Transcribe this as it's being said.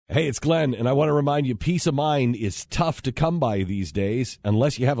Hey, it's Glenn, and I want to remind you, peace of mind is tough to come by these days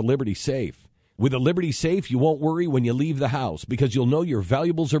unless you have a Liberty Safe. With a Liberty Safe, you won't worry when you leave the house because you'll know your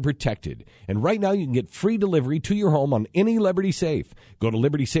valuables are protected. And right now, you can get free delivery to your home on any Liberty Safe. Go to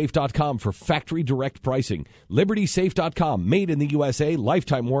LibertySafe.com for factory direct pricing. LibertySafe.com, made in the USA,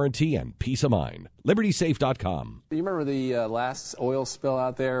 lifetime warranty, and peace of mind. LibertySafe.com. You remember the last oil spill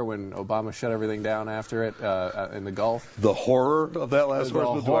out there when Obama shut everything down after it in the Gulf? The horror of that last The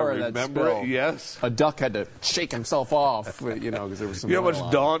one. horror Do I of that remember spill. it? Yes. A duck had to shake himself off, because there was some You know how oil much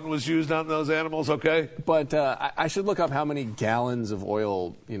on. Dawn was used on those animals, okay? But I should look up how many gallons of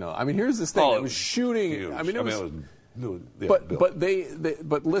oil, I mean, here's this thing that was shooting. Huge. I mean, it was... yeah,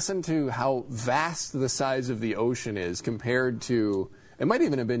 But listen to how vast the size of the ocean is compared to, it might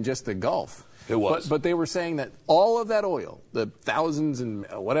even have been just the Gulf. It was. But they were saying that all of that oil, the thousands and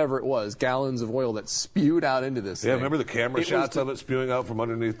whatever it was, gallons of oil that spewed out into this thing. remember the camera shots of it spewing out from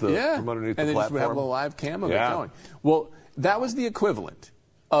underneath the and then platform? just have a live cam of it going. Well, that was the equivalent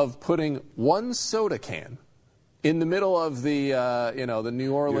of putting one soda can in the middle of the the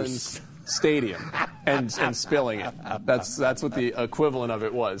New Orleans stadium and spilling it. That's what the equivalent of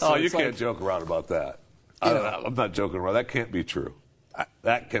it was. So you can't joke around about that. I'm not joking around. That can't be true.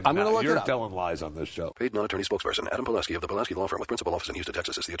 That can. I'm going to look You're it up. telling lies on this show. Paid non-attorney spokesperson Adam Pulaski of the Pulaski Law Firm with principal office in Houston,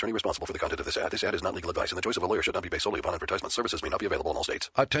 Texas is the attorney responsible for the content of this ad. This ad is not legal advice, and the choice of a lawyer should not be based solely upon advertisement. Services may not be available in all states.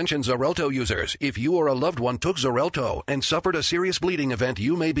 Attention Xarelto users. If you or a loved one took Xarelto and suffered a serious bleeding event,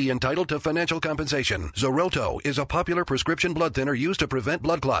 you may be entitled to financial compensation. Xarelto is a popular prescription blood thinner used to prevent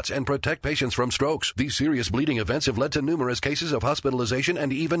blood clots and protect patients from strokes. These serious bleeding events have led to numerous cases of hospitalization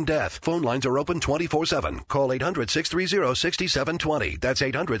and even death. Phone lines are open 24/7. Call 800-630-6720. That's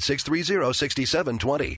 800-630-6720.